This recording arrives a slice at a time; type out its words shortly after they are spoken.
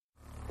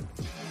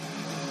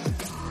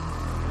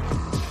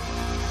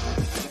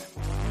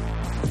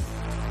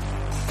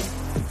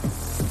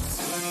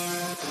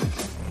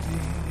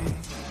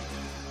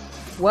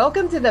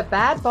Welcome to the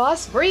Bad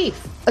Boss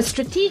Brief, a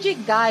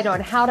strategic guide on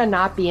how to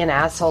not be an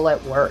asshole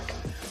at work.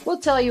 We'll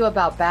tell you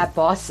about bad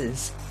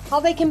bosses,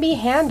 how they can be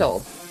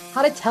handled,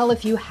 how to tell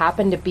if you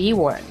happen to be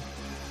one.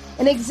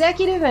 An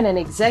executive and an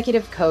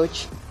executive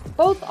coach,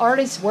 both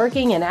artists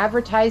working in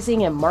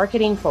advertising and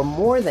marketing for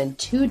more than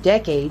 2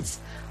 decades,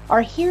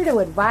 are here to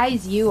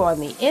advise you on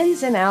the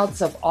ins and outs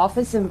of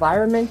office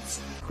environments.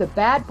 The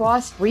Bad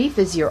Boss Brief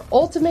is your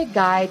ultimate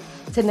guide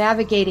to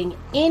navigating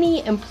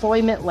any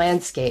employment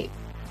landscape.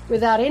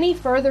 Without any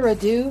further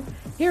ado,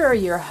 here are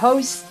your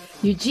hosts,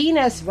 Eugene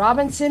S.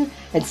 Robinson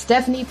and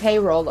Stephanie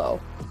Payrolo.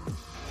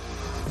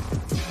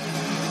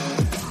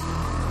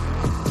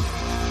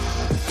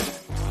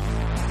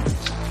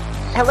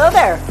 Hello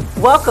there.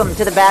 Welcome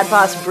to the Bad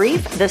Boss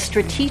Brief, the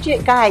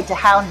strategic guide to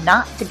how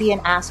not to be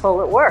an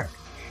asshole at work.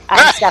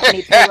 I'm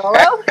Stephanie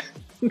Payrolo.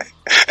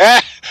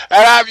 And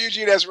I'm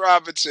Eugene S.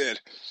 Robinson.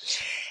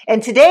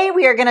 And today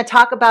we are going to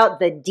talk about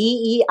the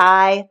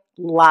DEI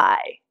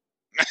lie.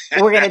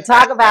 We're going to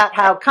talk about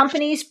how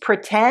companies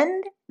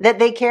pretend that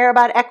they care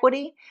about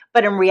equity,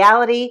 but in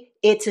reality,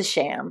 it's a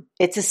sham.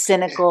 It's a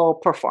cynical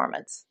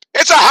performance.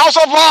 It's a house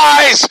of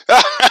lies!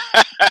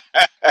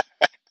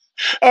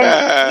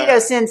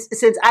 And, since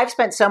I've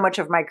spent so much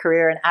of my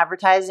career in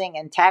advertising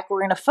and tech, we're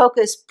going to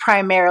focus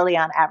primarily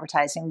on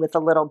advertising with a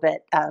little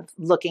bit of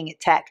looking at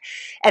tech.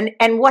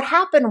 And what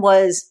happened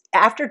was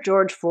after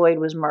George Floyd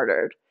was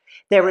murdered,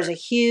 there was a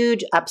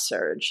huge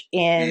upsurge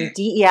in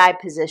DEI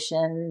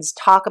positions,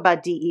 talk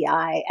about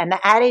DEI, and the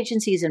ad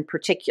agencies in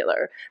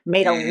particular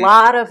made a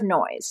lot of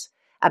noise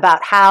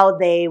about how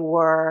they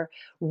were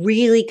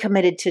really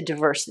committed to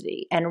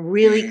diversity and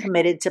really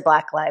committed to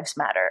Black Lives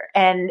Matter.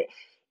 And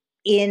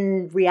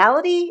in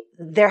reality,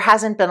 there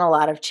hasn't been a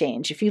lot of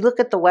change. If you look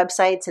at the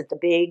websites at the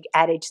big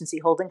ad agency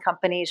holding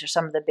companies or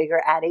some of the bigger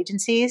ad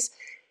agencies,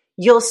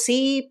 you'll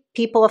see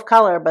people of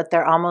color, but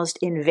they're almost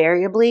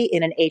invariably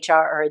in an HR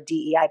or a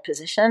DEI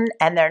position,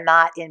 and they're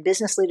not in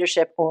business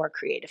leadership or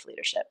creative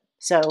leadership.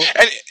 So,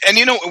 and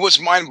it was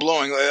mind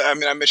blowing. I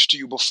mean, I mentioned to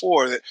you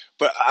before that,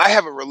 but I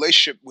have a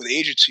relationship with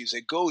agencies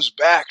that goes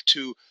back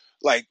to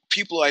like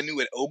people I knew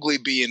at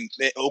Ogilvy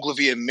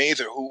and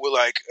Mather who were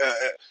like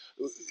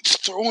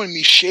throwing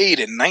me shade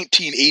in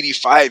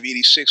 1985,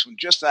 86 when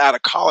just out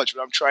of college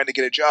when I'm trying to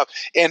get a job,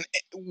 and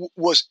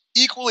was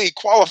equally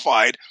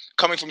qualified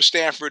coming from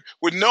Stanford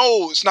with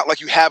it's not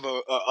like you have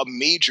a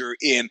major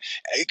in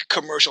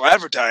commercial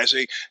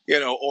advertising,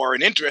 or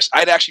an interest.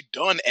 I'd actually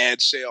done ad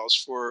sales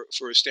for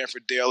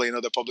Stanford Daily and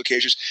other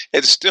publications,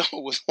 and still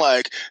was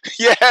like,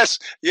 yes,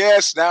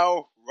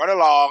 now run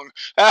along.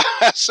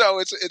 So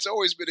it's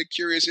always been a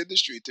curious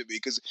industry to me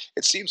because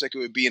it seems like it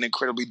would be an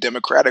incredibly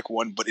democratic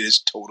one, but it is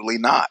totally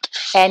not.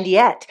 And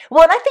yet,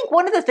 well, and I think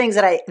one of the things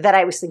that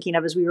I was thinking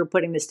of as we were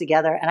putting this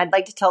together, and I'd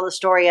like to tell the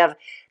story of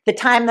the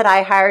time that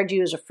I hired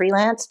you as a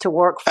freelance to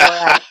work for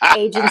an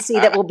agency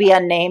that will be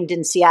unnamed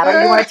in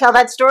Seattle. You want to tell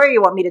that story, or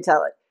you want me to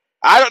tell it?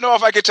 I don't know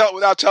if I can tell it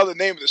without telling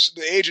the name of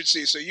the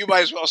agency, so you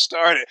might as well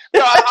start it.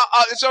 No,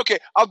 it's okay.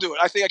 I'll do it.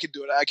 I think I can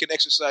do it. I can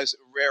exercise a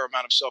rare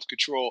amount of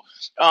self-control.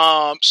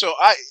 So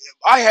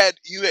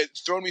you had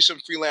thrown me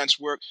some freelance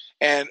work,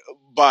 and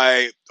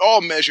by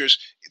all measures,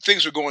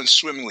 things were going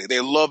swimmingly.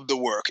 They loved the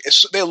work.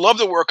 They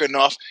loved the work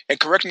enough, and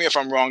correct me if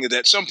I'm wrong, that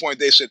at some point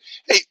they said,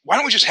 hey, why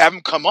don't we just have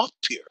him come up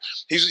here?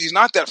 He's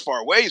not that far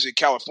away. He's in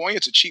California.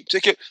 It's a cheap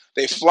ticket.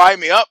 They fly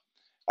me up.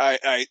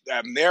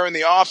 I'm there in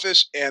the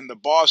office, and the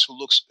boss, who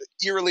looks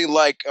eerily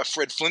like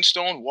Fred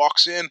Flintstone,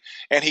 walks in,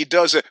 and he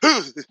does it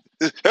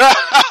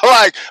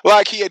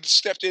like he had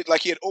stepped in,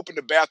 like he had opened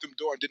the bathroom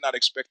door and did not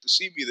expect to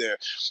see me there.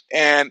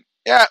 And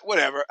yeah,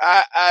 whatever.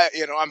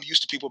 I'm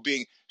used to people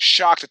being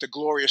shocked at the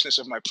gloriousness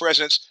of my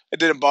presence. It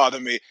didn't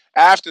bother me.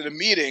 After the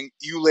meeting,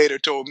 you later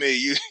told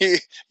me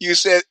you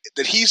said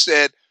that he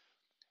said,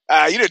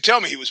 you didn't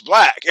tell me he was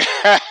black.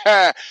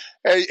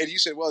 And you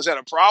said, well, is that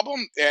a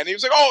problem? And he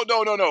was like, oh,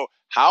 no.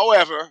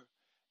 However,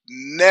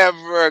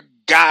 never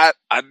got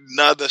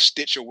another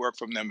stitch of work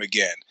from them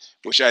again,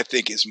 which I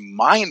think is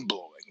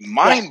mind-blowing.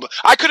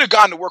 I could have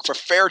gone to work for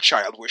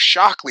Fairchild, where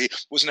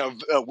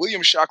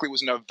William Shockley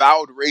was an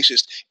avowed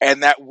racist,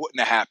 and that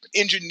wouldn't have happened.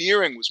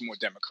 Engineering was more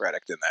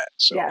democratic than that.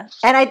 So. Yeah,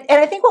 and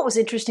I think what was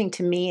interesting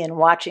to me in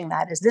watching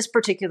that is this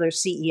particular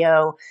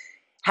CEO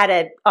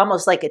had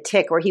almost like a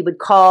tick where he would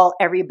call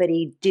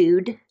everybody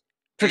dude,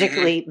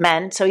 particularly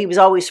men. So he was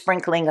always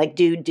sprinkling like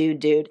dude.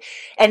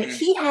 And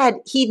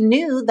he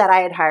knew that I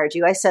had hired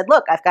you. I said,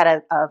 look, I've got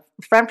a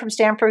friend from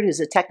Stanford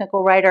who's a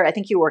technical writer. I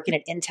think you were working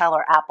at Intel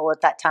or Apple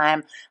at that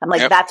time. I'm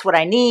like, That's what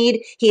I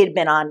need. He had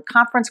been on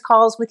conference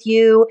calls with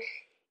you.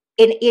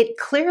 And it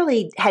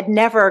clearly had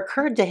never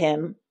occurred to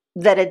him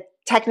that a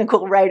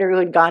technical writer who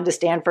had gone to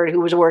Stanford,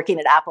 who was working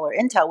at Apple or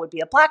Intel, would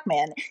be a black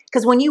man.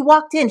 Because when you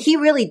walked in, he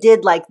really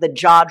did like the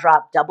jaw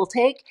drop double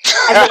take.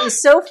 And what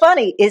was so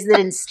funny is that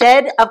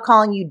instead of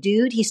calling you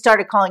dude, he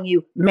started calling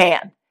you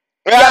man.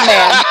 Yeah,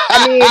 man.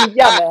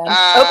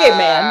 Okay,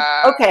 man.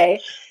 Okay.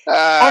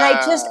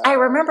 And I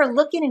remember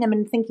looking at him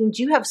and thinking,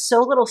 do you have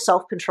so little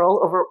self-control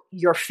over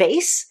your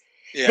face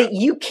that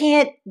you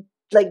can't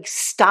like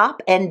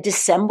stop and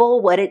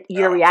dissemble what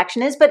your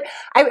reaction is. But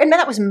I know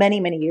that was many,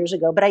 many years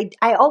ago, but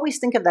I always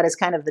think of that as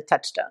kind of the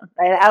touchstone.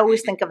 Right? I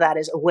always think of that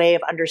as a way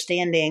of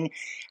understanding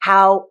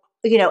how,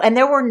 and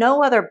there were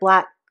no other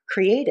Black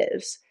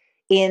creatives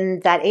in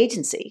that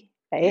agency,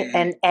 right?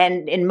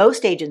 And in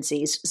most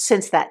agencies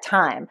since that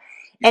time.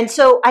 And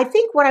so I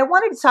think what I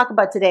wanted to talk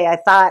about today, I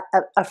thought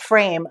a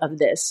frame of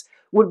this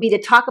would be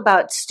to talk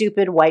about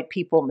stupid white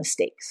people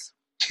mistakes.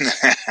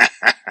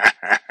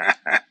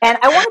 And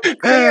I want to be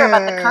clear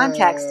about the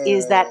context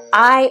is that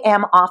I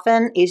am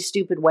often a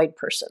stupid white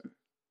person.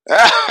 Okay,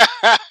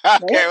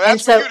 right? well,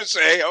 that's for you to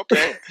say.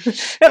 Okay.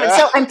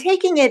 So I'm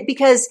taking it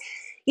because,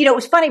 it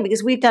was funny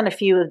because we've done a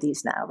few of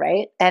these now,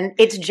 right? And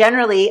it's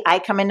generally, I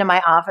come into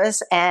my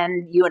office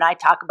and you and I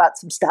talk about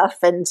some stuff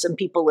and some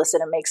people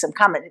listen and make some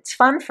comment. It's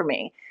fun for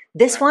me.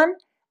 This one,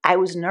 I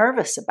was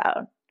nervous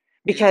about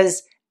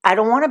because I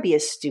don't want to be a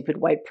stupid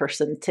white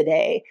person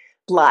today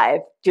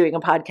live doing a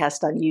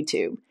podcast on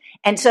YouTube.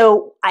 And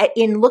so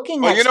in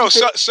looking at... Well,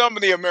 some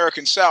of the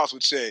American South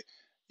would say,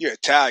 you're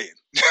Italian.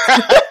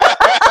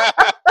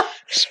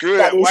 Screw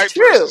that white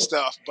person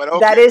stuff. But okay.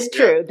 That is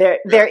true.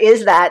 There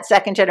is that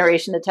second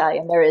generation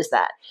Italian. There is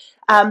that.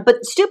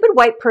 But stupid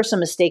white person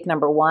mistake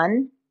number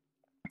one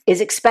is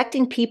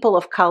expecting people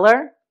of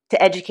color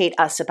to educate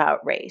us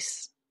about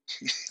race.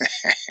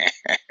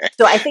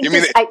 So I think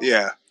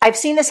I've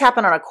seen this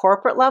happen on a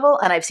corporate level,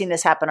 and I've seen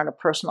this happen on a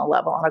personal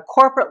level. On a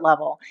corporate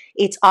level,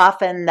 it's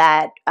often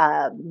that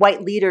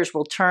white leaders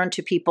will turn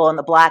to people in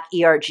the Black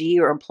ERG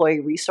or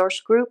Employee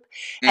Resource Group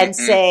and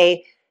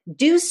say,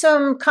 do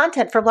some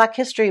content for Black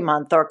History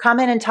Month or come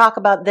in and talk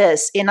about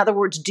this. In other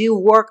words, do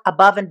work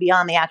above and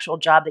beyond the actual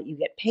job that you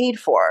get paid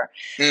for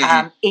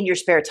in your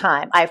spare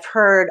time. I've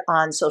heard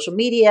on social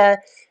media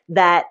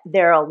that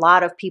there are a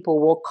lot of people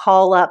will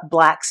call up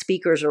Black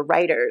speakers or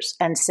writers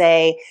and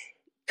say,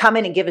 come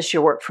in and give us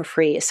your work for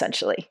free,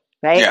 essentially,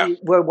 right? Yeah.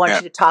 We want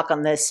you to talk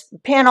on this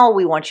panel.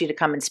 We want you to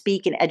come and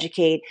speak and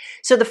educate.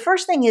 So the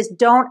first thing is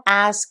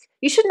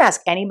you shouldn't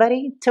ask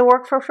anybody to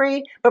work for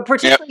free, but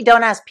particularly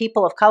don't ask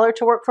people of color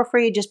to work for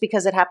free just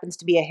because it happens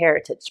to be a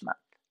Heritage Month.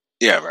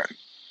 Yeah, right.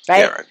 Right?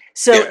 Yeah, right.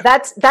 So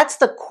that's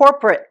the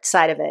corporate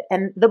side of it.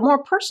 And the more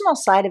personal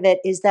side of it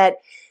is that,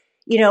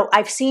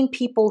 I've seen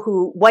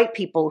white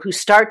people who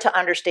start to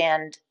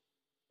understand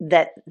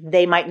that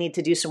they might need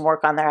to do some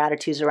work on their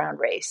attitudes around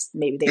race.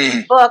 Maybe they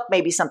read a book,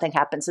 maybe something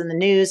happens in the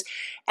news,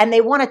 and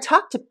they want to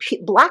talk to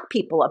Black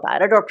people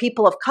about it or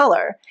people of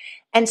color.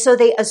 And so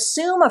they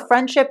assume a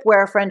friendship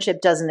where a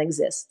friendship doesn't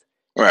exist.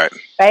 Right.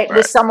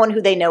 With someone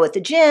who they know at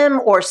the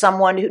gym or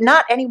someone who,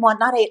 not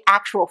an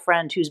actual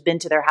friend who's been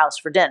to their house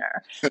for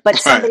dinner, but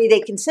somebody they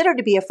consider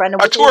to be a friend.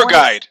 A tour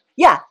guide.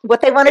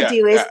 What they want to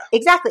do is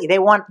exactly, they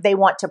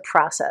want to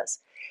process.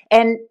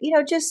 And,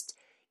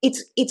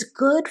 it's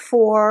good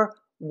for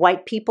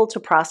white people to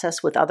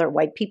process with other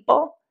white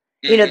people.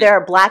 There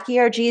are Black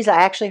ERGs.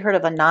 I actually heard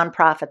of a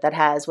nonprofit that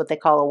has what they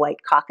call a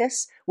white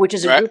caucus, which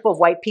is a group of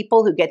white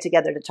people who get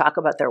together to talk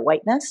about their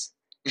whiteness.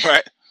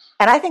 Right.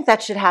 And I think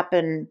that should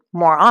happen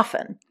more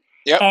often.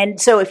 Yep. And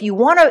so if you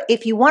want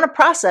to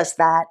process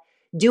that,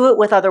 do it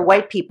with other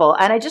white people.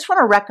 And I just want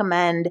to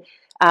recommend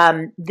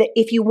that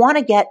if you want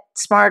to get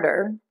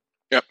smarter,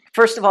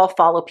 first of all,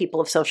 follow people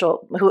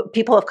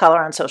of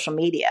color on social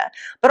media,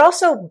 but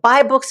also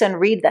buy books and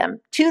read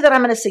them. Two that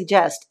I'm going to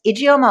suggest.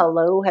 Ijeoma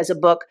Olo has a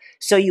book,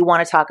 So You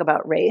Want to Talk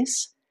About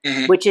Race,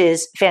 which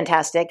is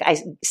fantastic.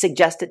 I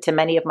suggest it to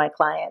many of my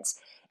clients.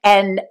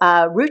 And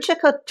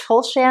Ruchika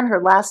Tulshan, her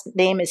last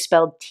name is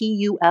spelled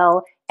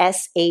Tulshyan,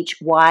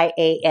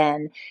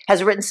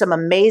 has written some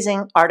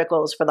amazing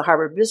articles for the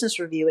Harvard Business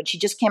Review. And she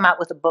just came out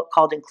with a book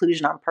called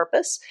Inclusion on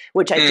Purpose,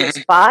 which I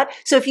just bought.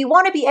 So if you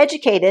want to be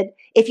educated,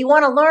 if you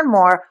want to learn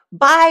more,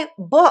 buy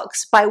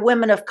books by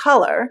women of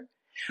color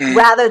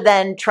rather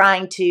than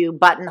trying to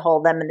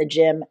buttonhole them in the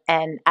gym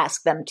and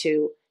ask them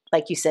to,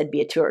 like you said,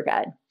 be a tour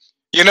guide.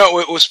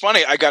 It was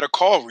funny. I got a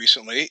call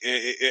recently,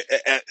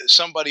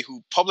 somebody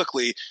who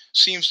publicly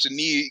seems to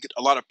need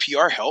a lot of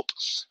PR help,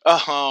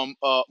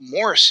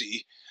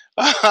 Morrissey.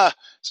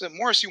 Said,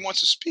 Morrissey wants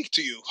to speak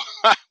to you.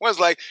 I was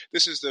like,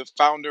 this is the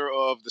founder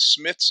of the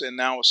Smiths and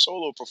now a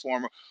solo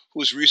performer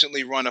who's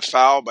recently run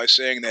afoul by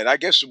saying that I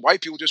guess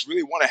white people just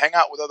really want to hang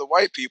out with other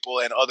white people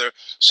and other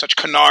such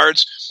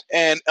canards.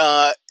 And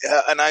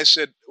I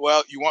said,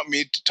 well, you want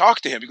me to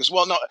talk to him? Because,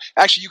 well, no,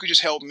 actually, you could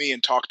just help me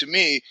and talk to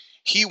me.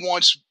 He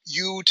wants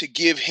you to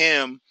give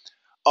him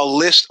a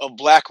list of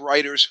Black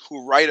writers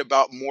who write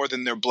about more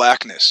than their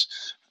Blackness.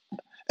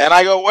 And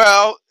I go,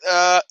 well,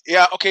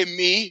 okay,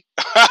 me.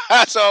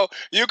 So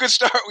we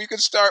can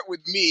start with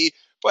me.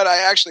 But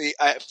I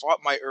fought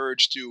my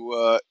urge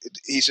to,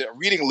 he said, a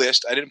reading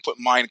list. I didn't put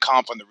Mein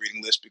Kampf on the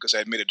reading list because I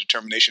had made a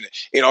determination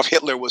that Adolf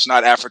Hitler was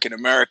not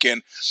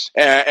African-American.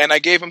 And I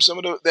gave him some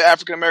of the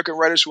African-American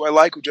writers who I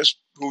like who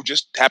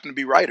just happen to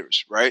be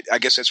writers, right? I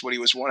guess that's what he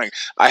was wanting.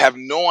 I have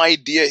no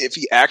idea if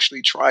he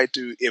actually tried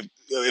to,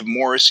 if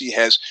Morrissey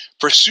has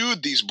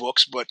pursued these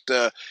books, but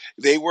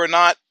they were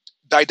not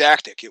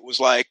didactic. It was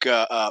like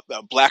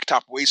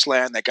Blacktop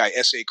Wasteland, that guy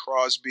S.A.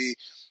 Crosby.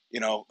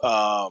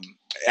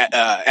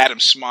 Adam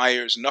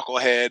Smyer's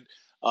Knucklehead,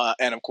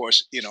 and of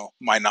course,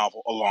 my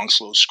novel A Long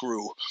Slow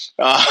Screw.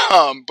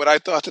 But I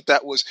thought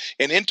that was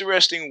an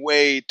interesting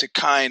way to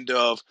kind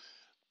of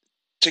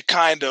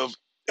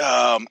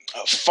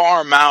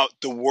farm out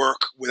the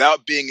work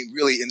without being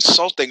really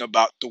insulting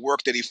about the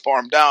work that he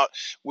farmed out,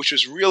 which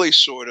was really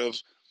sort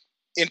of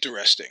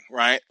interesting,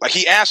 right? Like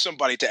he asked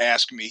somebody to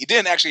ask me. He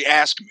didn't actually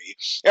ask me.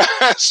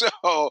 so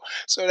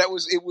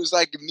it was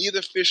like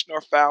neither fish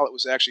nor fowl. It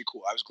was actually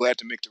cool. I was glad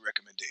to make the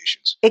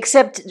recommendations.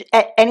 Except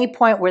at any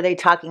point were they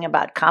talking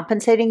about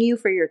compensating you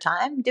for your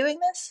time doing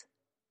this?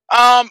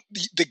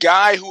 The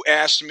guy who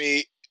asked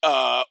me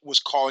was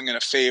calling in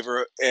a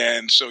favor,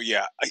 and so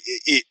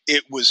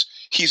it was.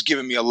 He's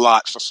giving me a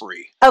lot for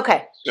free.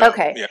 Okay,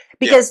 okay.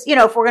 Because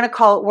if we're going to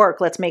call it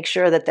work, let's make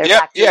sure that there's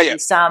actually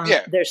some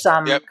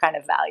kind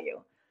of value.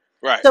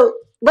 Right. So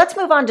let's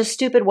move on to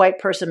stupid white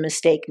person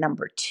mistake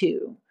number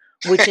 2,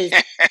 which is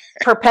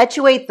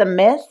perpetuate the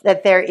myth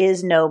that there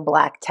is no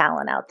Black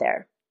talent out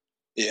there.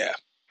 Yeah.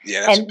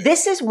 And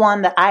this is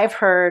one that I've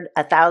heard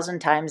 1,000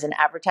 times in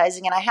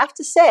advertising, and I have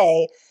to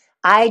say,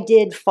 I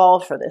did fall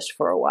for this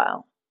for a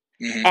while.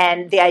 Mm-hmm.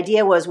 And the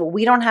idea was, well,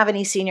 we don't have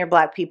any senior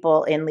Black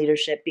people in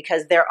leadership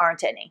because there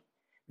aren't any.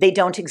 They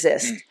don't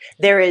exist.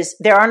 Mm-hmm.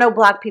 There are no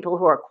Black people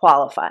who are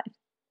qualified.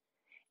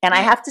 And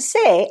I have to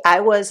say, I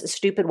was a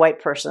stupid white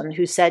person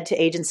who said to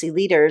agency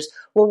leaders,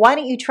 well, why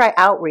don't you try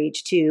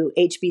outreach to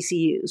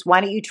HBCUs?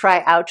 Why don't you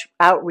try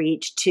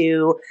outreach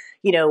to,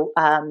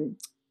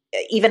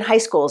 even high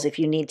schools if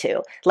you need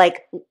to?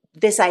 Like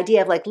this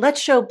idea of like,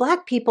 let's show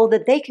Black people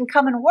that they can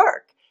come and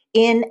work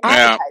in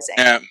advertising.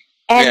 Yeah.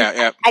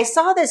 And I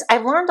saw this.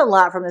 I've learned a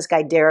lot from this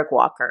guy, Derek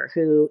Walker,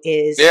 who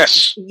is,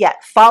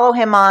 follow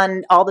him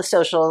on all the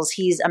socials.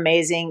 He's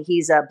amazing.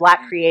 He's a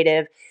Black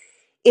creative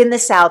in the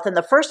South. And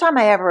the first time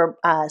I ever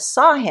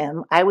saw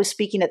him, I was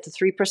speaking at the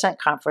 3%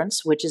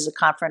 conference, which is a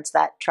conference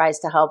that tries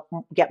to help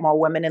get more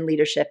women in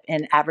leadership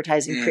in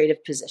advertising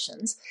creative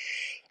positions.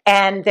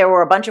 And there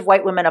were a bunch of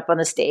white women up on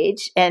the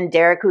stage. And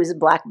Derek, who's a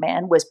Black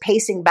man, was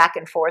pacing back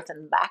and forth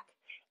in the back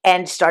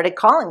and started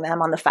calling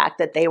them on the fact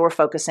that they were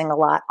focusing a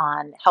lot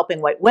on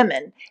helping white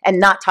women and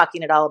not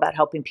talking at all about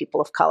helping people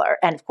of color.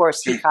 And of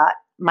course, he caught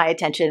my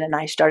attention and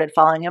I started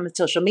following him on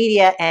social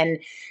media and,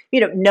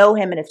 know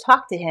him and have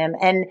talked to him.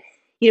 And,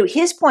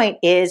 his point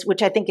is,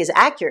 which I think is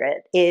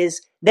accurate,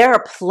 is there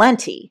are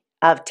plenty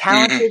of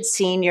talented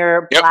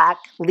senior Black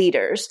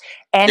leaders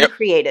and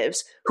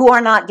creatives who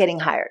are not getting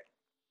hired.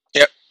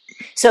 Yep.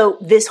 So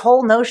this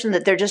whole notion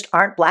that there just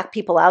aren't Black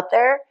people out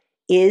there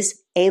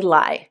is a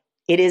lie.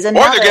 It is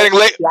another or they're getting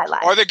lie.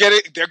 Or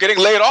they're getting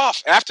laid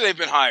off after they've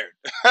been hired.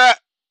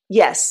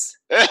 Yes.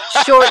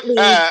 Shortly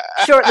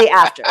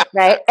after,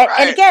 right?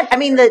 And again, I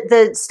mean,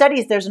 the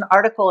studies, there's an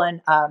article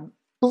in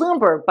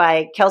Bloomberg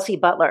by Kelsey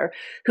Butler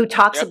who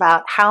talks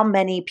about how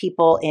many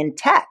people in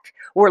tech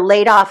were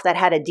laid off that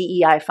had a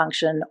DEI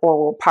function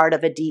or were part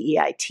of a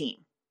DEI team.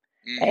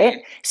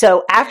 Right?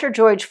 So after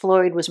George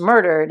Floyd was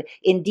murdered,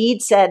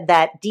 Indeed said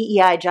that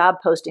DEI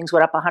job postings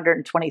went up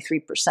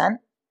 123%.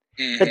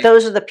 But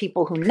those are the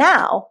people who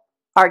now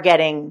are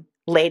getting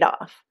laid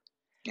off.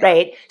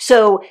 Right.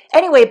 So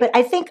anyway, but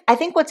I think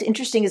what's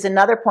interesting is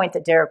another point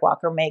that Derek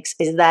Walker makes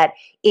is that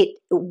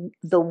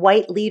the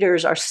white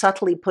leaders are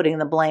subtly putting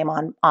the blame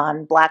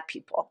on Black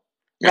people.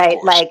 Right.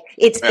 Like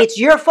it's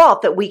your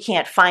fault that we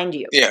can't find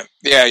you. Yeah.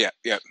 And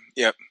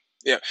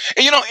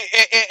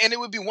and it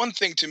would be one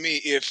thing to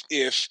me if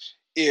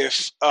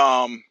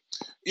I'm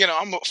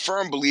a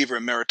firm believer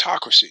in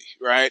meritocracy,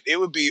 right? It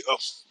would be,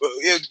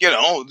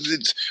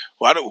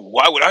 why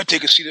would I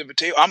take a seat at the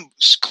table? I'm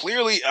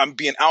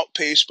being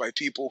outpaced by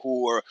people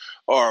who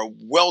are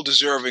well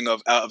deserving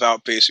of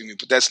outpacing me,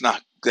 but that's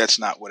not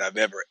what I've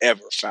ever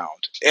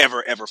found.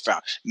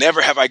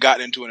 Never have I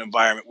gotten into an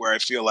environment where I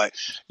feel like,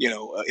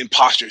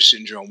 imposter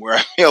syndrome, where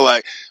I feel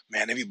like,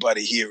 man,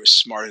 everybody here is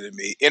smarter than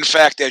me. In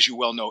fact, as you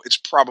well know, it's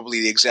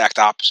probably the exact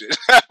opposite.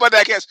 But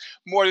that has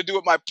more to do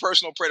with my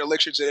personal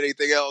predilections than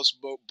anything else.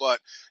 But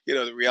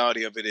the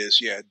reality of it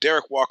is,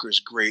 Derek Walker is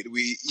great.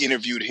 We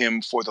interviewed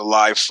him for the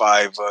Live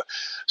 5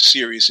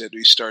 series that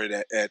we started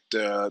at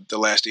the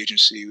last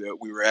agency that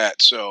we were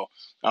at. So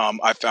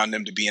I found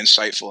him to be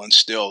insightful and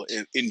still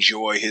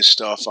enjoy his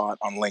stuff on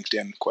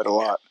LinkedIn quite a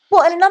lot.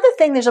 Well, and another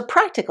thing, there's a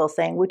practical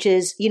thing, which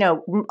is,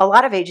 a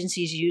lot of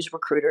agencies use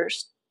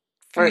recruiters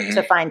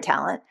to find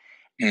talent.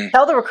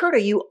 Tell the recruiter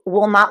you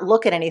will not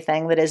look at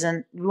anything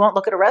you won't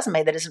look at a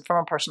resume that isn't from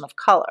a person of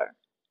color.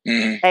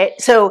 Right.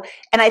 So,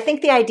 and I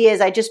think the idea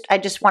is I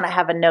just want to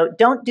have a note.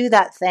 Don't do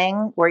that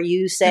thing where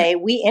you say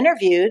we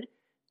interviewed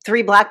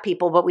 3 Black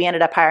people, but we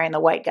ended up hiring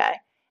the white guy.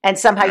 And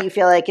somehow you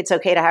feel like it's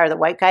okay to hire the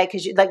white guy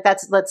because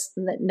let's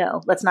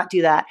not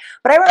do that.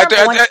 But I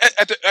remember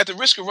at the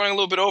risk of running a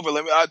little bit over,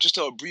 I'll just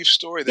tell a brief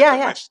story.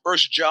 My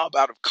first job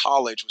out of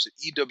college was at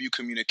EW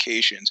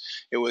Communications.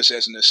 It was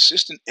as an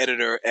assistant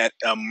editor at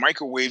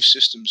Microwave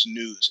Systems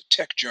News, a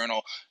tech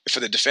journal for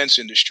the defense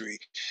industry.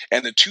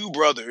 And the 2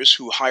 brothers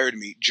who hired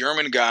me,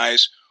 German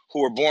guys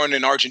who were born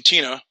in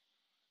Argentina,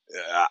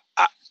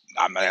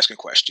 I'm not asking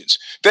questions.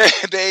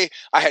 I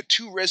had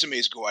 2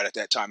 resumes go out at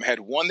that time. I had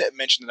one that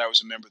mentioned that I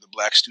was a member of the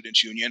Black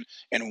Students Union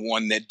and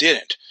one that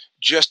didn't.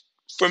 Just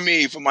for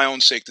me, for my own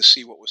sake, to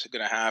see what was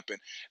going to happen.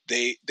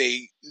 They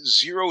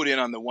zeroed in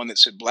on the one that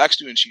said Black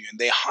Students Union.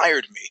 They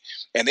hired me,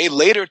 and they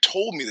later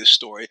told me this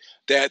story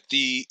that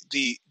the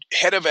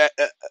head of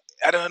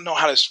I don't know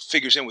how this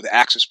figures in with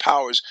Axis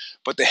Powers,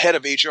 but the head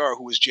of HR,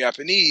 who was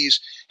Japanese,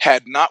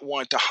 had not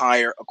wanted to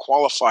hire a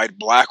qualified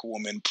Black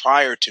woman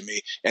prior to me,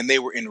 and they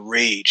were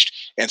enraged.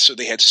 And so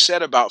they had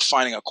set about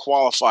finding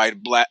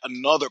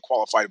another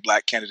qualified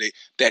Black candidate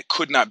that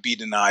could not be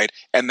denied,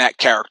 and that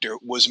character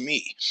was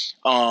me.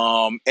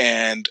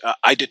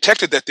 I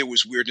detected that there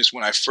was weirdness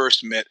when I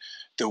first met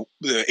the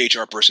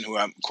HR person, who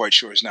I'm quite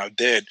sure is now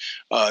dead,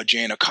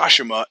 Jane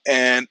Akashima,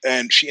 and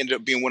she ended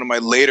up being one of my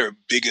later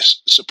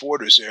biggest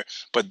supporters there.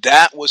 But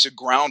that was a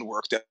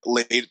groundwork that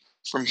laid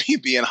for me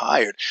being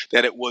hired,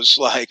 that it was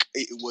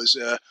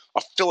a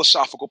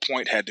philosophical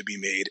point had to be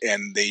made,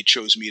 and they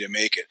chose me to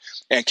make it.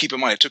 And keep in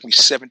mind, it took me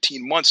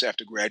 17 months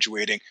after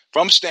graduating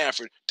from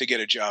Stanford to get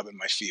a job in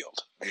my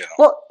field.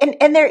 Well,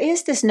 and there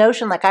is this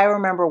notion, like I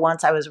remember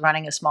once I was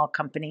running a small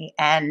company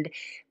and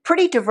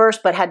pretty diverse,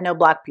 but had no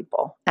Black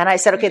people. And I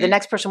said, okay, the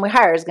next person we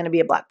hire is going to be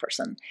a Black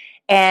person.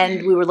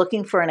 And we were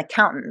looking for an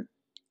accountant,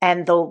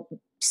 and the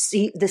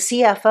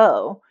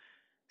CFO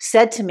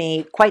said to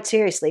me quite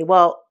seriously,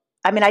 well,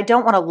 I mean, I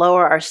don't want to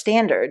lower our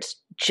standards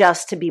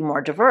just to be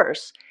more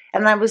diverse.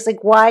 And I was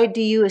like, why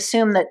do you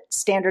assume that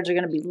standards are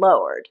going to be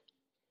lowered?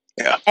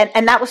 Yeah.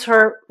 And that was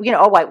her,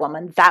 a white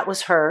woman, that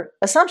was her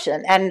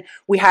assumption. And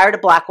we hired a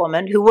Black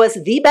woman who was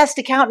the best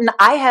accountant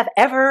I have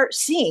ever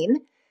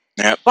seen,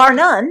 bar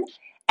none.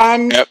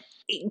 And,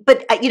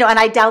 but, and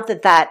I doubt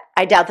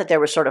that there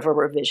was sort of a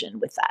revision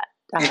with that.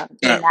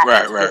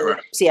 Right.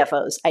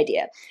 CFO's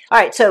idea. All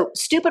right. So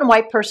stupid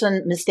white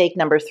person mistake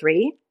number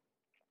 3.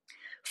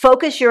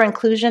 Focus your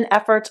inclusion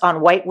efforts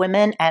on white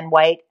women and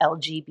white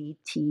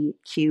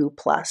LGBTQ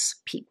plus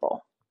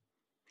people.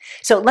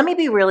 So let me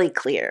be really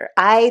clear.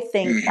 I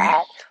think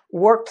that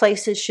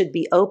workplaces should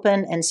be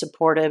open and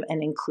supportive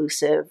and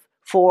inclusive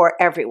for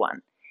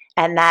everyone.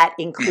 And that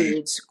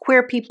includes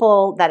queer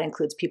people, that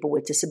includes people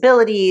with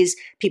disabilities,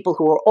 people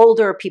who are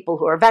older, people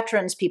who are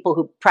veterans, people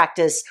who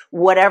practice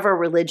whatever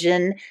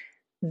religion.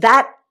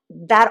 That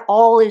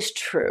all is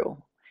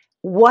true.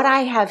 What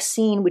I have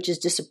seen, which is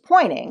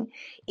disappointing,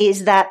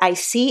 is that I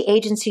see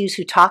agencies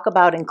who talk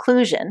about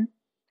inclusion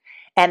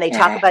and they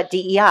talk about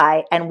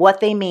DEI, and what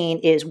they mean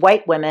is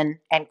white women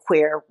and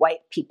queer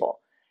white people.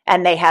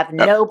 And they have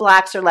no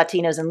Blacks or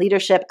Latinos in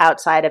leadership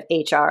outside of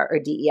HR or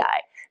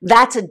DEI.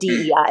 That's a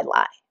DEI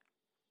lie.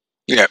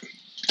 Yeah,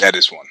 that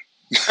is one.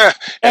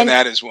 and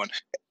that is one.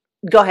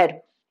 Go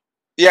ahead.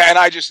 Yeah, and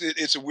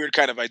it's a weird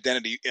kind of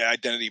identity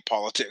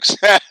politics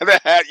that,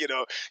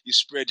 you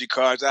spread your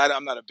cards.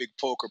 I'm not a big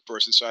poker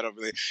person, so I don't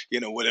really,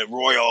 with a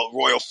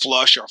royal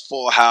flush or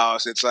full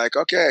house, it's like,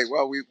 okay,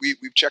 well, we've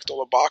checked all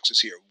the boxes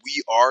here.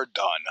 We are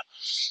done.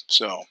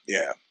 So,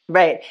 yeah.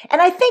 Right.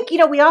 And I think,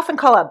 we often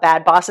call out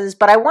bad bosses,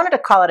 but I wanted to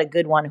call out a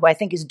good one who I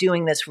think is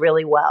doing this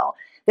really well.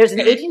 There's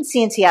an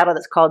agency in Seattle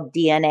that's called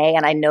DNA,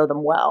 and I know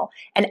them well.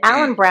 And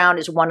Alan Brown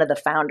is one of the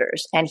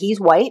founders, and he's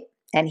white.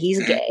 And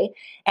he's gay,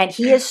 and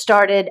he has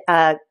started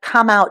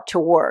Come Out to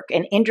Work,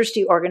 an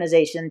industry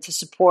organization to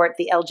support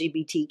the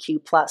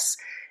LGBTQ plus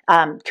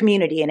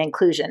community and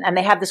inclusion. And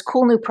they have this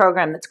cool new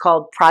program that's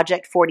called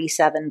Project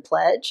 47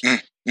 Pledge.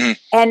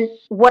 And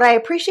what I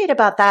appreciate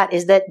about that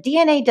is that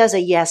DNA does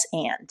a yes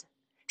and.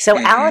 So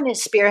Alan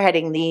is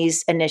spearheading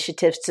these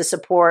initiatives to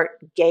support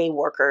gay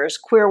workers,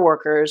 queer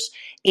workers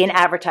in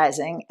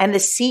advertising. And the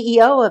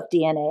CEO of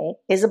DNA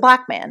is a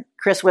Black man,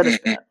 Chris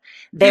Witherspoon.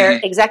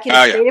 Their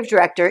executive creative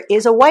director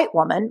is a white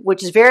woman,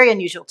 which is very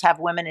unusual to have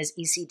women as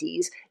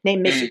ECDs,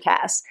 named Missy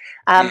Cass.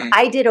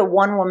 I did a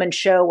one-woman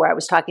show where I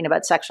was talking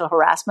about sexual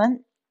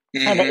harassment,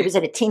 and it was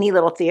at a teeny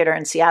little theater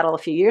in Seattle a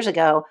few years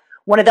ago.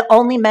 One of the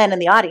only men in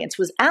the audience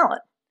was Alan.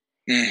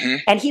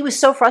 And he was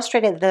so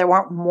frustrated that there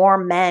weren't more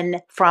men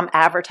from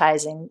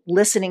advertising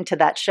listening to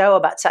that show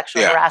about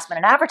sexual harassment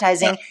and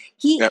advertising.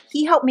 He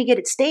helped me get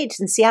it staged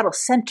in Seattle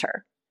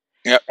Center.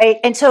 Right.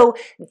 And so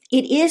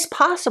it is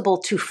possible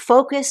to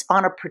focus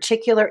on a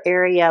particular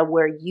area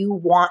where you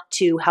want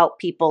to help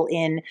people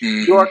in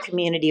your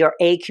community or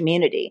a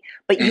community,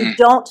 but you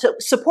don't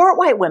support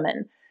white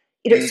women,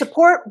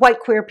 support white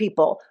queer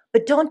people,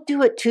 but don't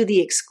do it to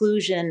the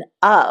exclusion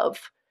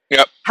of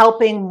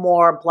helping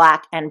more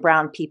Black and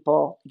brown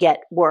people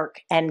get work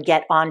and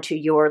get onto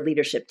your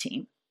leadership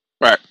team.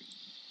 Right.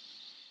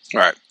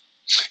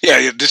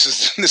 Yeah,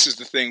 this is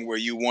the thing where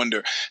you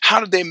wonder, how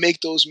did they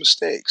make those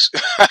mistakes?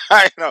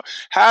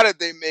 How did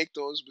they make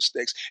those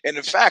mistakes? And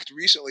in fact,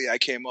 recently I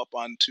came up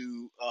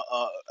onto,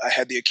 I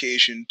had the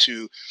occasion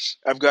to,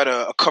 I've got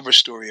a cover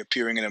story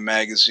appearing in a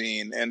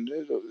magazine, and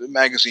the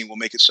magazine will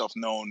make itself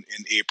known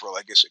in April.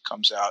 I guess it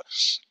comes out.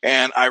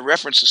 And I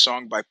referenced a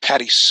song by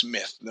Patti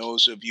Smith.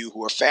 Those of you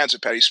who are fans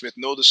of Patti Smith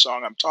know the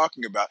song I'm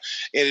talking about.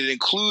 And it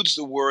includes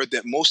the word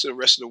that most of the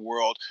rest of the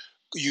world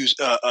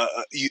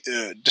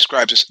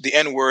describes this, the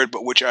N word,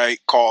 but which I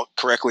call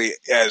correctly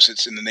as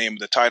it's in the name of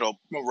the title,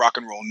 rock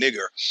and roll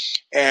nigger.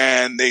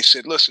 And they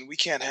said, listen, we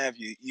can't have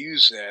you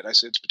use that. I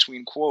said, it's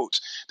between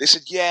quotes. They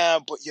said, yeah,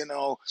 but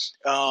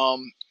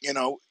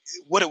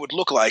what it would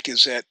look like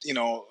is that,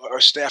 our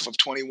staff of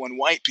 21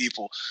 white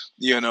people,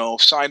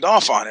 signed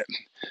off on it.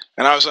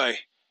 And I was like,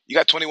 you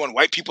got 21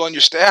 white people on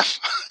your staff?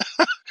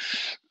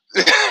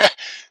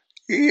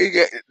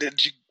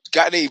 Did you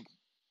got any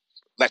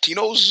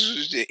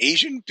Latinos,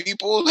 Asian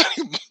people,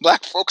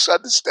 black folks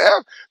on the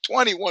staff?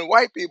 21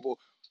 white people.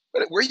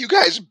 Where are you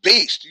guys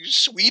based? You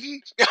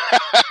Sweden?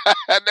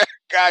 And that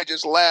guy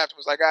just laughed. It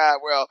was like,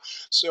 well.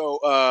 So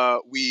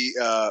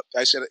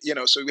I said,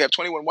 so we have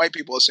 21 white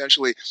people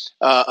essentially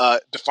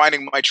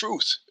defining my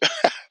truth.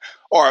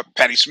 Or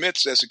Patty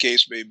Smith's, as the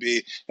case may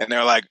be. And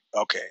they're like,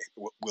 okay,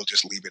 we'll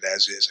just leave it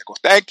as is. I go,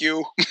 thank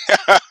you.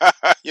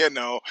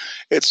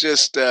 It's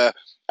just,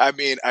 I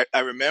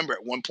remember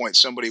at one point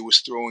somebody was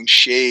throwing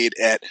shade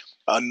at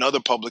another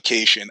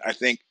publication. I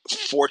think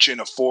Fortune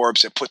or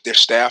Forbes had put their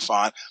staff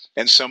on,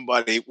 and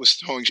somebody was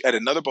throwing at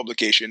another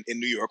publication in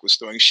New York was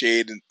throwing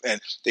shade,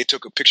 and they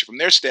took a picture from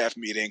their staff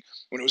meeting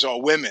when it was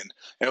all women.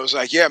 And it was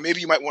like, yeah, maybe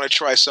you might want to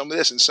try some of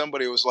this. And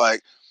somebody was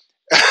like,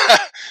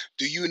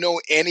 do you know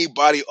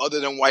anybody other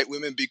than white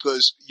women?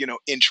 Because,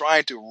 in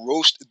trying to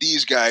roast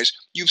these guys,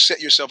 you've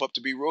set yourself up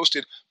to be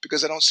roasted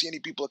because I don't see any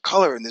people of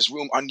color in this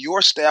room on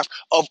your staff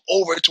of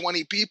over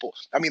 20 people.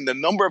 I mean, the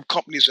number of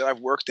companies that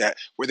I've worked at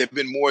where there have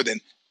been more than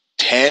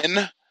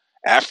 10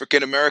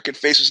 African-American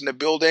faces in the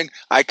building,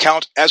 I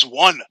count as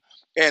one.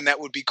 And that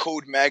would be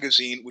Code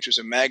Magazine, which is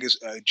a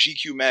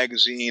GQ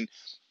magazine,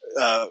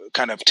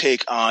 kind of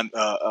take on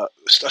a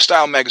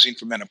style magazine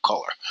for men of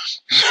color.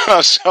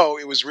 So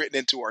it was written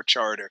into our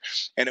charter,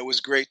 and it was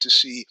great to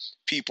see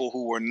people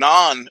who were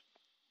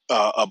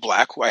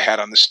non-black, who I had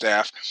on the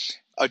staff,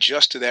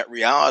 adjust to that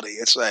reality.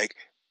 It's like,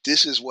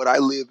 this is what I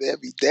live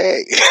every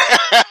day.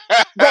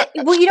 But,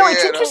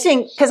 it's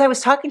interesting because I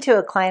was talking to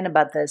a client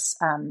about this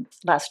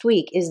last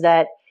week, is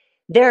that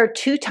there are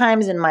 2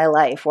 times in my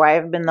life where I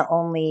have been the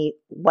only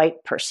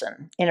white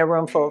person in a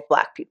room full of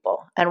black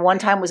people. And one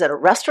time was at a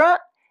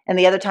restaurant, and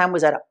the other time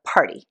was at a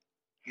party.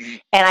 Mm-hmm.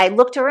 And I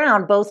looked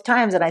around both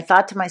times and I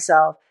thought to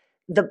myself,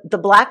 the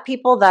black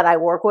people that I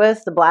work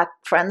with, the black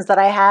friends that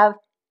I have,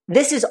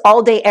 this is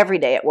all day, every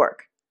day at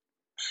work.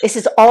 This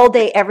is all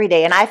day, every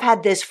day. And I've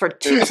had this for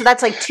 2. So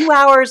that's like 2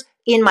 hours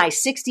in my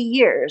 60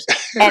 years.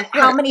 And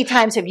how many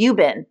times have you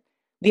been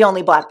the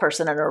only black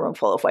person in a room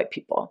full of white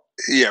people?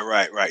 Yeah,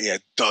 right. Yeah,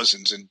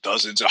 dozens and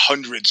dozens,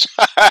 hundreds.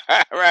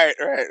 Right.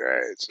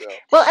 So.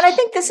 Well, and I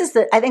think this is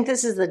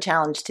the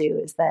challenge too,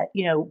 is that,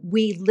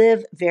 we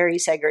live very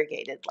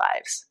segregated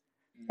lives,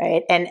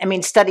 right? And I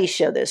mean, studies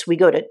show this. We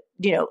go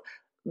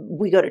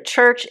to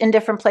church in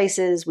different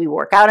places. We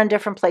work out in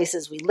different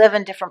places. We live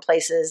in different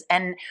places.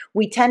 And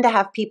we tend to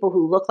have people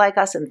who look like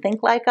us and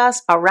think like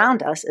us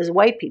around us as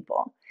white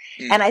people.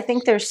 Mm. And I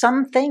think there's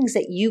some things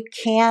that you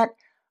can't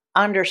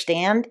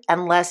understand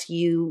unless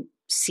you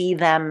see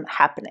them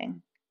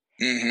happening.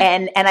 Mm-hmm.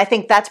 And I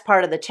think that's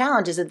part of the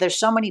challenge, is that there's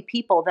so many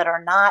people that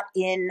are not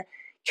in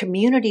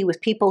community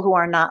with people who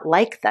are not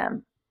like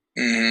them.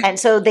 Mm-hmm. And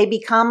so they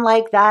become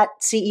like that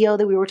CEO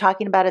that we were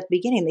talking about at the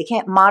beginning. They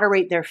can't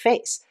moderate their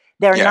face.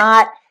 They're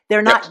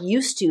not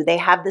used to, they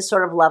have this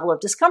sort of level of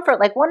discomfort.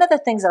 Like, one of the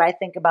things that I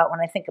think about when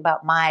I think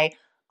about my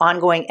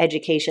ongoing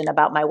education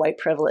about my white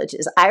privilege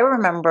is, I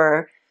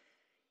remember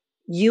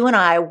you and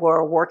I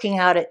were working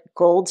out at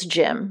Gold's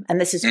Gym, and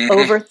this is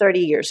over 30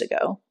 years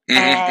ago.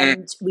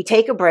 And we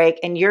take a break,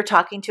 and you're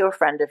talking to a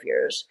friend of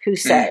yours who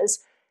says,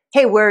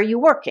 hey, where are you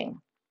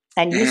working?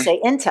 And you say,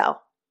 Intel.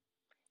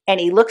 And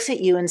he looks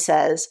at you and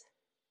says,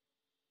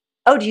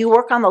 oh, do you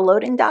work on the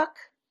loading dock?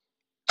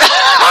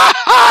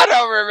 I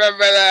don't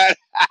remember that.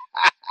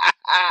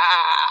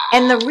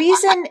 And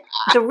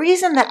the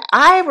reason that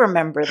I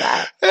remember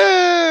that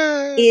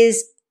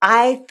is,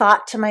 I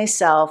thought to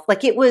myself,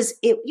 like, I was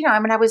in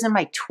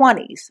my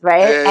 20s,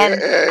 right?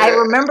 And I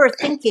remember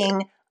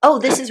thinking, oh,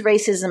 this is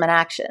racism in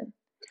action.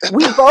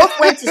 We both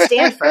went to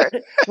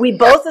Stanford. We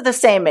both are the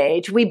same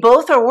age. We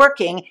both are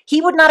working.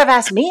 He would not have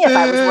asked me if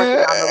I was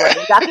working on the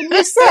loading dock. And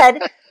you said,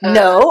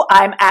 no,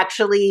 I'm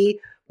actually,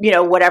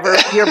 whatever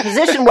your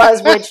position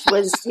was, which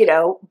was,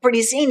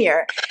 pretty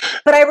senior.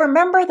 But I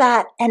remember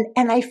that. And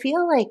I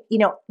feel like,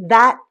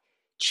 that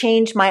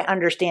changed my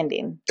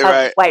understanding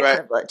of white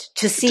privilege,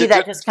 to see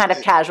that just kind of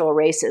casual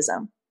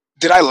racism.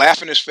 Did I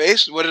laugh in his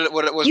face? What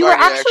was you my were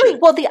reaction? Actually,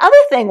 well, the other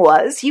thing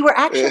was, you were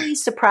actually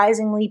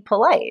surprisingly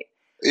polite.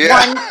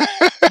 Yeah.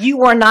 One, you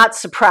were not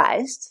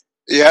surprised.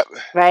 Yep.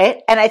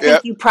 Right? And I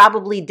think you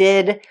probably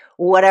did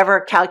whatever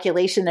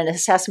calculation and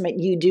assessment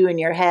you do in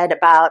your head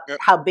about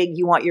how big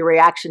you want your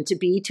reaction to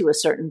be to a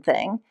certain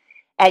thing.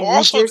 And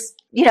you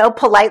just,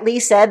 politely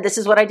said, this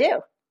is what I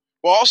do.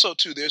 Well, also,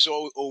 too, there's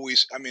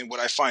always, what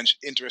I find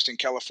interesting in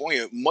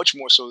California, much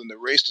more so than the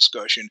race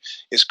discussion,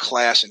 is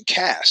class and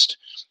caste,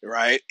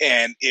 right?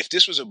 And if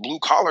this was a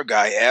blue-collar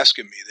guy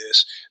asking me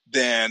this,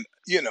 then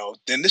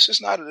this is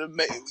not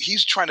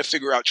he's trying to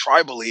figure out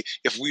tribally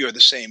if we are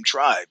the same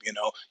tribe. You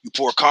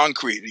pour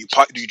concrete,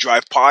 do you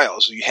drive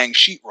piles, do you hang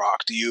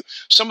sheetrock,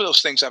 some of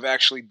those things I've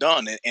actually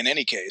done in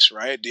any case,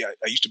 right?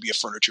 I used to be a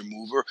furniture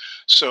mover.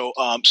 So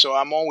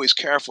I'm always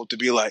careful to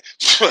be like,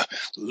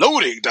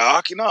 loading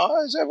dock,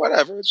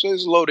 whatever.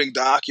 It's loading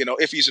dock,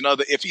 if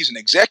he's an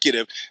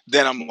executive,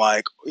 then I'm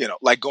like,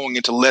 like going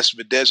into Les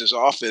Videz's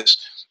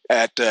office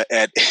at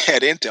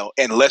Intel,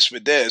 and Les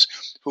Videz,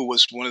 who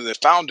was one of the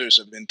founders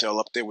of Intel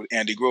up there with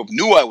Andy Grove,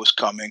 knew I was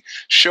coming,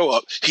 show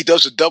up, he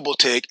does a double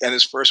take, and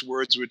his first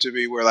words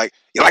were like,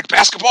 "You like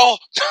basketball?"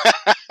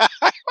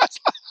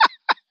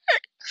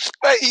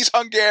 He's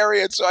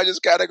Hungarian, so I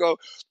just gotta go,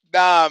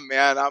 "Nah,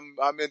 man,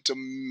 I'm into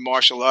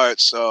martial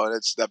arts, so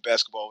that's that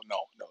basketball. No,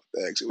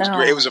 thanks." It was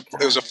great.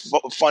 It was a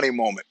funny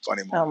moment.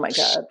 Oh my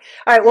God!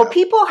 All right. Well,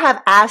 people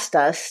have asked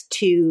us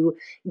to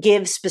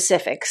give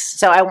specifics,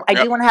 so I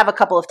do want to have a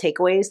couple of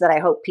takeaways that I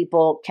hope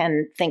people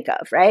can think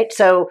of. Right.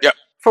 So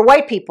for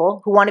white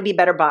people who want to be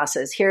better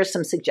bosses, here's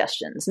some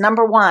suggestions.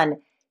 Number one,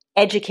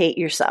 educate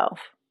yourself.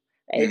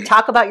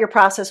 Talk about your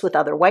process with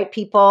other white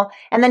people,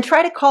 and then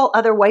try to call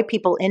other white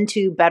people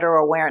into better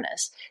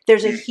awareness.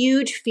 There's a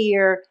huge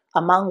fear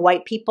among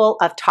white people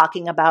of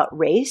talking about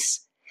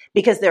race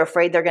because they're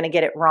afraid they're going to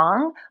get it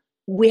wrong.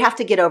 We have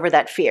to get over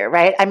that fear,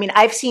 right? I mean,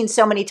 I've seen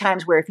so many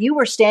times where if you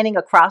were standing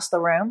across the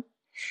room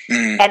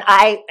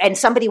and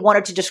somebody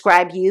wanted to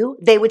describe you,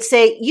 they would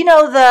say,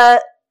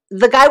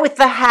 the guy with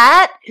the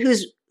hat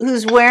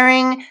who's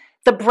wearing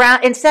the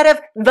brown instead of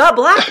the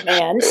black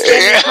man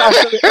standing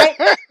across the room,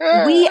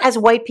 right? We as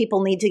white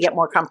people need to get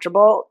more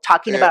comfortable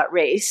talking about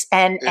race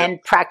and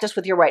practice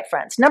with your white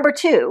friends. Number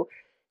two,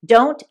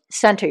 don't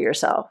center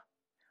yourself.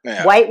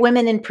 White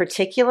women in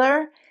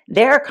particular,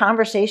 there are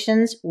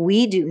conversations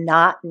we do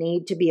not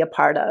need to be a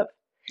part of.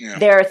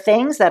 There are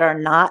things that are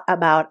not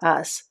about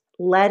us.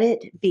 Let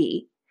it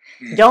be.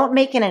 Don't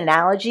make an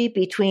analogy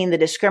between the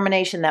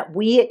discrimination that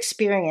we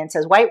experience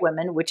as white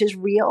women, which is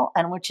real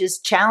and which is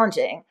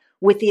challenging,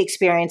 with the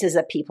experiences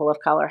that people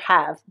of color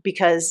have,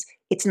 because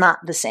it's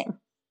not the same.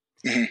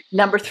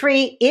 Number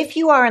three, if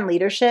you are in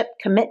leadership,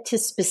 commit to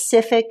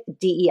specific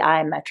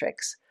DEI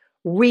metrics,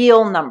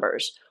 real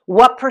numbers.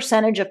 What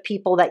percentage of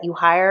people that you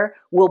hire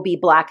will be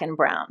Black and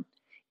brown?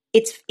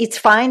 It's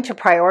fine to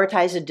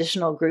prioritize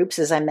additional groups,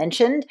 as I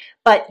mentioned,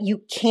 but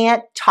you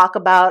can't talk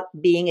about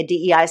being a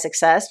DEI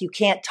success. You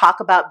can't talk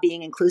about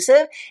being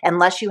inclusive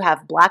unless you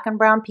have Black and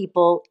brown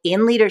people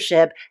in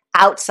leadership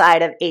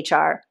outside of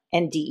HR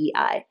and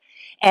DEI.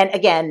 And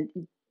again,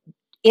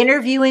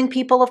 interviewing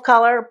people of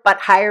color, but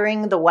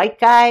hiring the white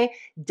guy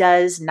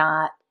does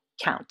not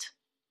count.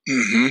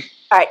 All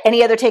right.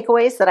 Any other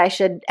takeaways that I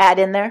should add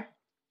in there?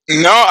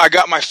 No, I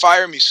got my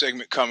Fire Me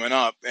segment coming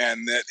up,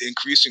 and that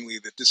increasingly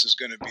that this is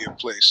going to be a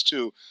place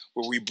too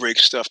where we break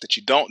stuff that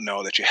you don't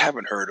know, that you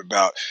haven't heard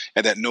about,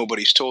 and that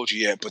nobody's told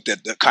you yet, but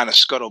that the kind of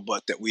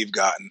scuttlebutt that we've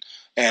gotten.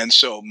 And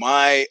so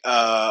my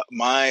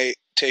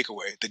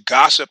takeaway, the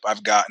gossip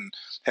I've gotten,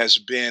 has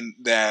been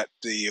that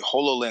the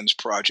HoloLens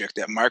project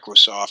at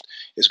Microsoft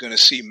is going to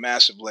see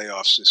massive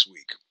layoffs this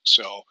week.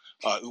 So,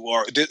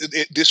 or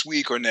this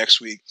week or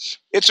next week.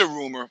 It's a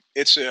rumor.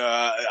 It's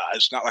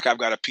not like I've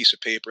got a piece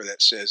of paper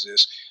that says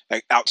this.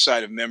 Like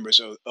outside of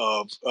members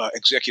of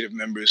executive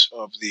members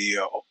of the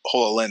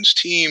HoloLens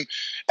team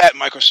at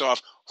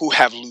Microsoft who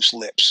have loose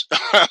lips.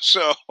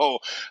 So,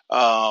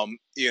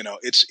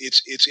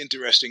 it's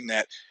interesting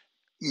that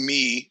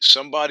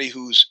somebody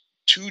who's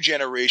 2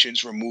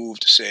 generations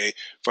removed, say,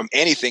 from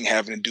anything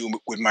having to do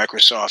with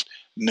Microsoft,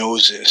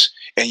 knows this,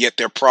 and yet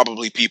there are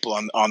probably people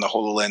on the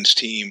HoloLens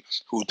team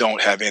who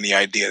don't have any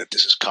idea that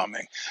this is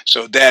coming.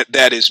 So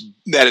that is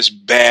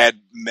bad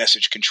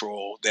message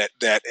control. That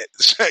that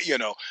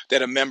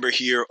a member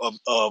here of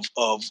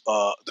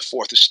the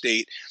Fourth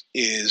Estate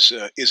is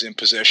in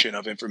possession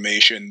of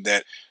information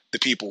that the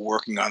people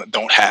working on it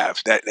don't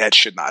have. That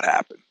should not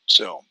happen.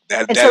 So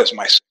that is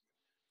my.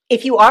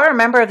 If you are a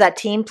member of that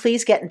team,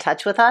 please get in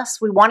touch with us.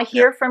 We want to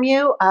hear from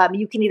you.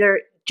 You can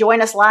either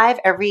join us live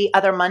every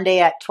other Monday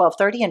at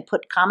 12:30 and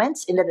put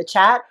comments into the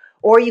chat,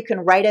 or you can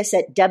write us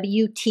at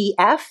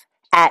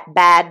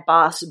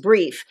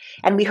WTF@BadBossBrief.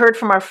 And we heard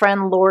from our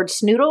friend Lord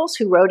Snoodles,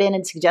 who wrote in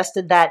and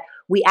suggested that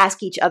we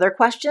ask each other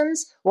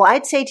questions. Well,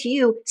 I'd say to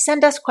you,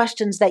 send us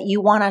questions that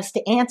you want us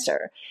to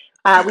answer.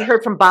 We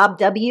heard from Bob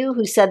W.,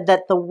 who said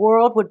that the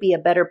world would be a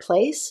better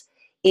place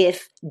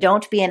if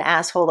 "don't be an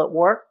asshole at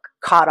work"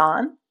 caught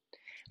on.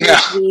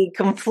 Which we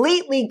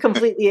completely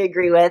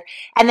agree with.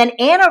 And then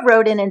Anna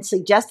wrote in and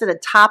suggested a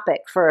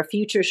topic for a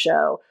future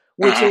show,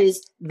 which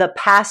is the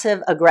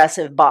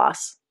passive-aggressive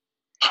boss,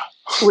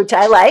 which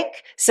I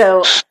like.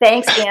 So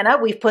thanks, Anna.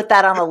 We've put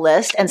that on the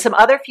list. And some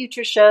other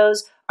future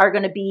shows are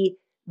going to be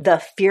the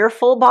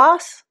fearful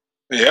boss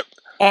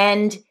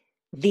and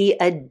the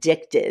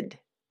addicted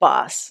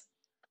boss.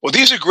 Well,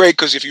 these are great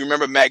because if you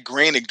remember, Matt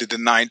Groening did the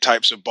 9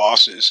 types of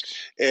bosses,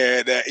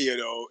 and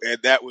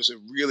that was a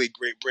really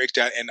great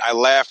breakdown. And I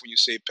laugh when you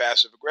say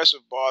passive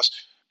aggressive boss,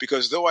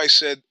 because though I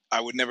said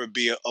I would never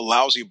be a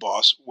lousy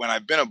boss when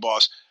I've been a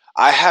boss,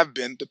 I have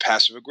been the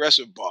passive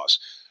aggressive boss.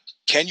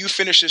 Can you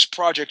finish this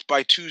project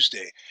by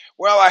Tuesday?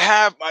 Well, I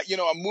have,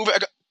 I'm moving.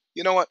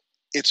 You know what?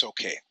 It's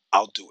okay.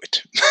 I'll do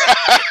it.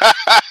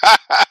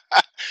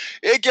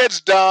 It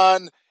gets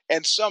done.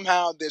 And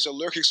somehow there's a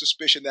lurking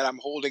suspicion that I'm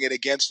holding it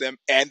against them.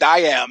 And I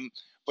am,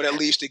 but at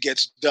least it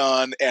gets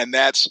done. And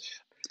that's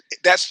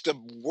the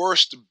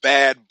worst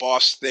bad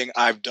boss thing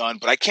I've done.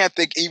 But I can't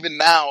think even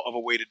now of a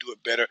way to do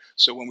it better.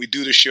 So when we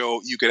do the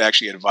show, you could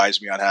actually advise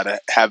me on how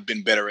to have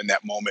been better in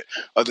that moment,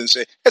 other than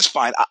say, it's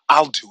fine,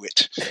 I'll do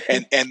it.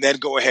 And then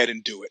go ahead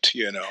and do it,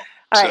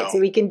 All right, so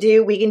we can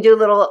do a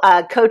little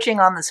coaching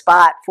on the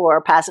spot for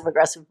passive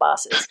aggressive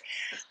bosses.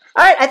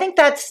 All right, I think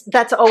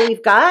that's all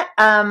we've got.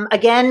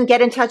 Again,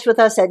 get in touch with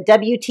us at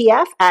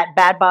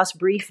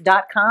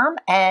WTF@badbossbrief.com.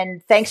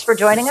 And thanks for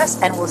joining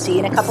us, and we'll see you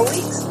in a couple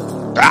weeks.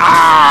 All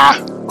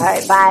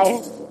right,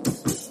 bye.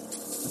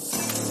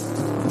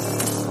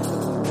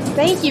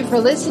 Thank you for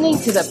listening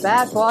to the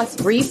Bad Boss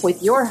Brief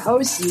with your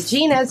hosts,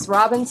 Eugene S.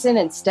 Robinson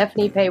and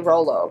Stephanie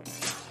Payrolo.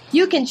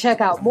 You can check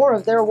out more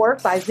of their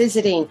work by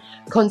visiting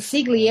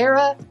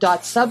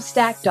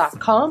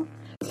consigliera.substack.com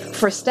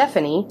for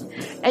Stephanie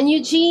and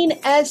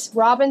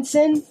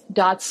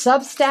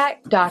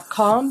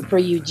eugenesrobinson.substack.com for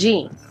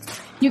Eugene.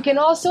 You can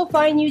also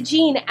find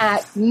Eugene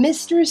at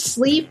Mr.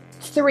 Sleep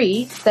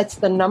 3, that's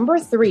the number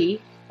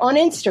 3, on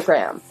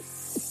Instagram.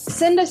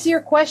 Send us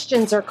your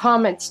questions or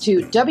comments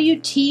to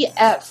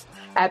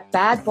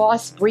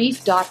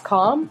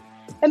WTF@badbossbrief.com.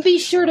 And be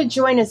sure to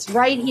join us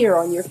right here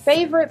on your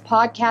favorite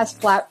podcast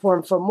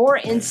platform for more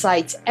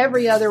insights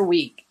every other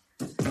week.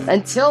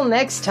 Until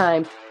next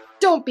time,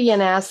 don't be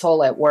an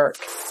asshole at work.